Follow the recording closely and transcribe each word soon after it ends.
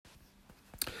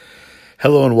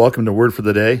Hello and welcome to Word for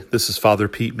the Day. This is Father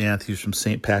Pete Matthews from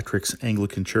St. Patrick's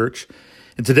Anglican Church.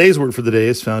 And today's Word for the Day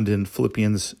is found in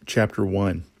Philippians chapter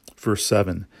 1, verse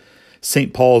 7.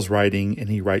 St. Paul is writing, and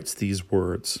he writes these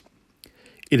words: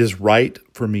 "It is right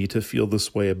for me to feel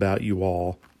this way about you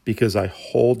all, because I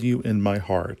hold you in my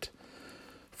heart.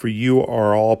 For you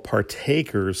are all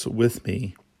partakers with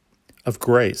me of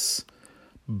grace,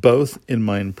 both in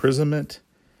my imprisonment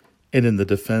and in the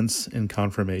defense and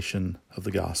confirmation of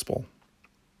the gospel."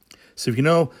 So if you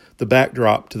know the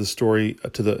backdrop to the story,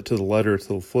 to the letter to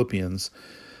the Philippians,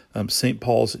 St.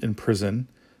 Paul's in prison.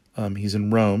 He's in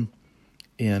Rome,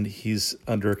 and he's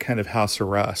under a kind of house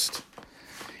arrest.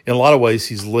 In a lot of ways,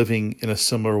 he's living in a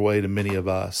similar way to many of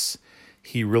us.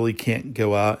 He really can't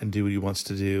go out and do what he wants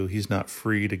to do. He's not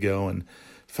free to go and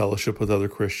fellowship with other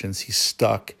Christians. He's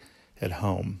stuck at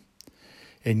home.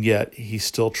 And yet he's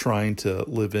still trying to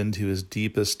live into his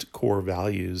deepest core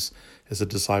values as a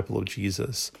disciple of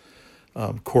Jesus.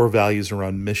 Core values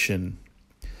around mission,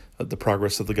 the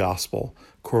progress of the gospel,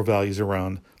 core values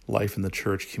around life in the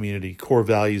church community, core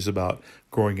values about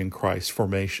growing in Christ,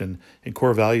 formation, and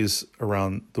core values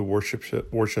around the worship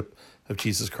of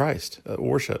Jesus Christ.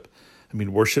 Worship,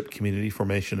 community,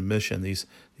 formation, and mission. These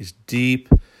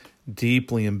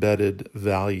deeply embedded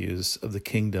values of the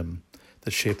kingdom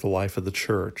that shape the life of the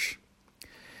church.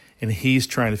 And he's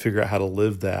trying to figure out how to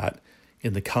live that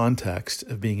in the context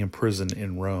of being in prison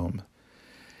in Rome.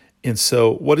 And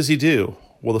so what does he do?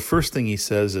 Well, the first thing he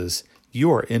says is,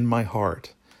 "You are in my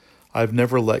heart. I've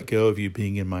never let go of you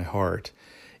being in my heart."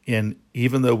 And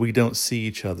even though we don't see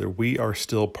each other, we are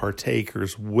still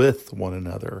partakers with one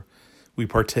another. We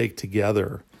partake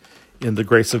together in the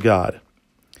grace of God,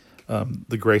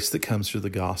 the grace that comes through the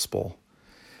gospel.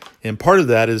 And part of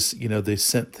that is,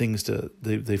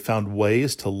 they found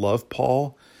ways to love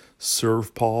Paul,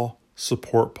 serve Paul,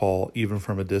 support Paul, even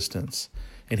from a distance.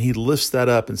 And he lifts that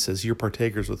up and says, "You're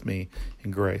partakers with me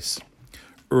in grace."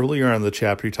 Earlier on in the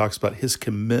chapter, he talks about his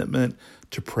commitment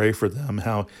to pray for them,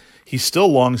 how he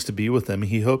still longs to be with them.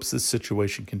 He hopes this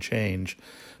situation can change.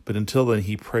 But until then,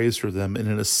 he prays for them. And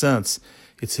in a sense,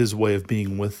 it's his way of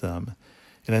being with them.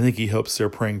 And I think he hopes they're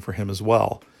praying for him as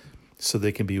well, so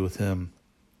they can be with him.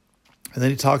 And then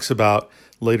he talks about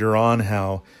later on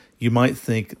how you might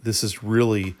think this is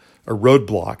really a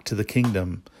roadblock to the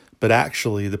kingdom, but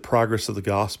actually the progress of the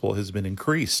gospel has been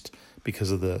increased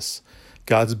because of this.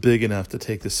 God's big enough to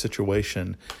take this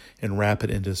situation and wrap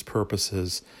it into his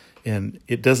purposes. And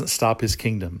it doesn't stop his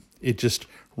kingdom. It just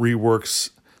reworks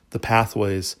the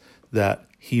pathways that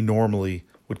he normally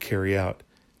would carry out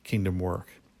kingdom work.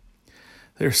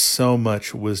 There's so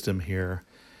much wisdom here,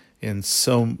 and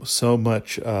so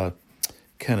much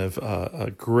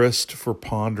grist for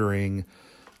pondering,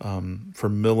 for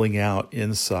milling out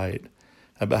insight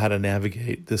about how to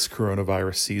navigate this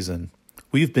coronavirus season.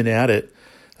 We've been at it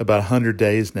about 100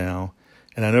 days now,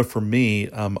 and I know for me,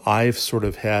 I've sort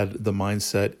of had the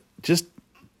mindset, just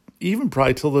even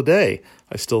probably till the day,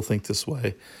 I still think this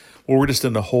way, where we're just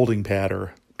in a holding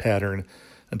pattern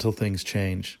until things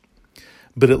change.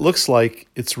 But it looks like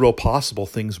it's real possible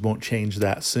things won't change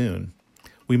that soon.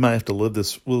 We might have to live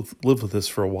with this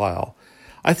for a while.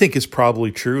 I think it's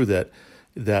probably true that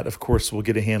of course we'll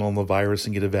get a handle on the virus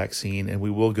and get a vaccine, and we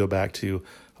will go back to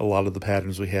a lot of the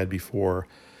patterns we had before.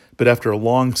 But after a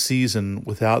long season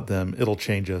without them, it'll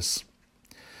change us.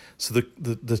 So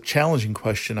the challenging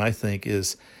question, I think,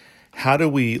 is how do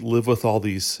we live with all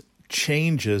these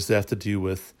changes that have to do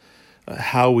with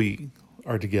how we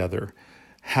are together,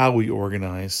 how we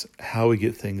organize, how we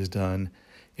get things done,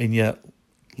 and yet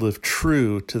live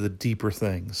true to the deeper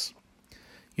things.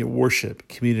 Worship,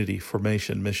 community,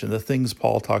 formation, mission, the things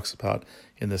Paul talks about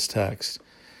in this text.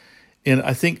 And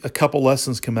I think a couple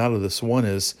lessons come out of this. One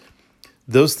is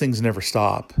those things never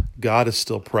stop. God is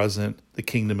still present. The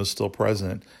kingdom is still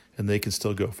present, and they can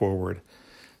still go forward.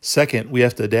 Second, we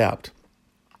have to adapt.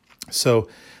 So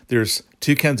there's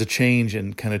two kinds of change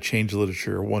in kind of change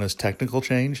literature. One is technical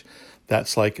change.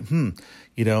 That's like,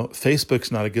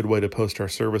 Facebook's not a good way to post our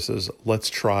services.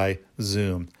 Let's try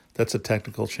Zoom. That's a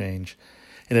technical change.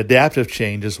 An adaptive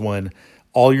change is when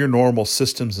all your normal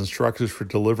systems and structures for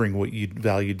delivering what you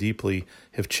value deeply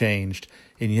have changed,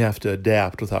 and you have to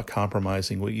adapt without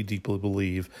compromising what you deeply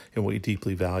believe and what you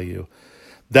deeply value.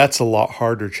 That's a lot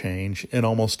harder change, and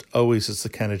almost always it's the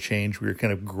kind of change where you're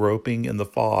kind of groping in the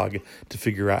fog to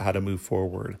figure out how to move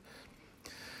forward.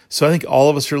 So I think all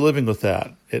of us are living with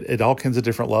that at all kinds of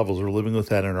different levels. We're living with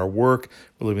that in our work.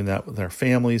 We're living that with our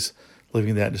families,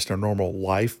 living that in just our normal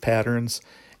life patterns.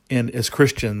 And as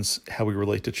Christians, how we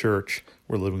relate to church,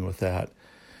 we're living with that.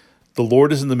 The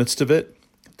Lord is in the midst of it.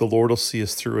 the Lord will see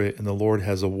us through it, and the Lord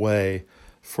has a way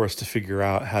for us to figure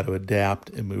out how to adapt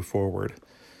and move forward.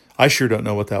 I sure don't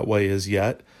know what that way is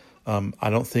yet. I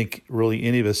don't think really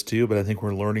any of us do, but I think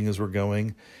we're learning as we're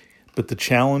going. But the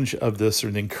challenge of this,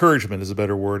 or the encouragement is a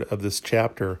better word, of this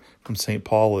chapter from St.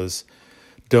 Paul is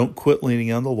don't quit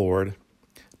leaning on the Lord.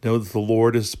 Know that the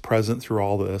Lord is present through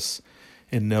all this,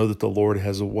 and know that the Lord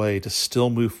has a way to still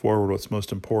move forward what's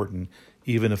most important,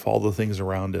 even if all the things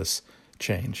around us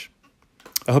change.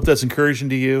 I hope that's encouraging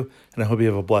to you, and I hope you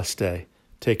have a blessed day.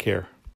 Take care.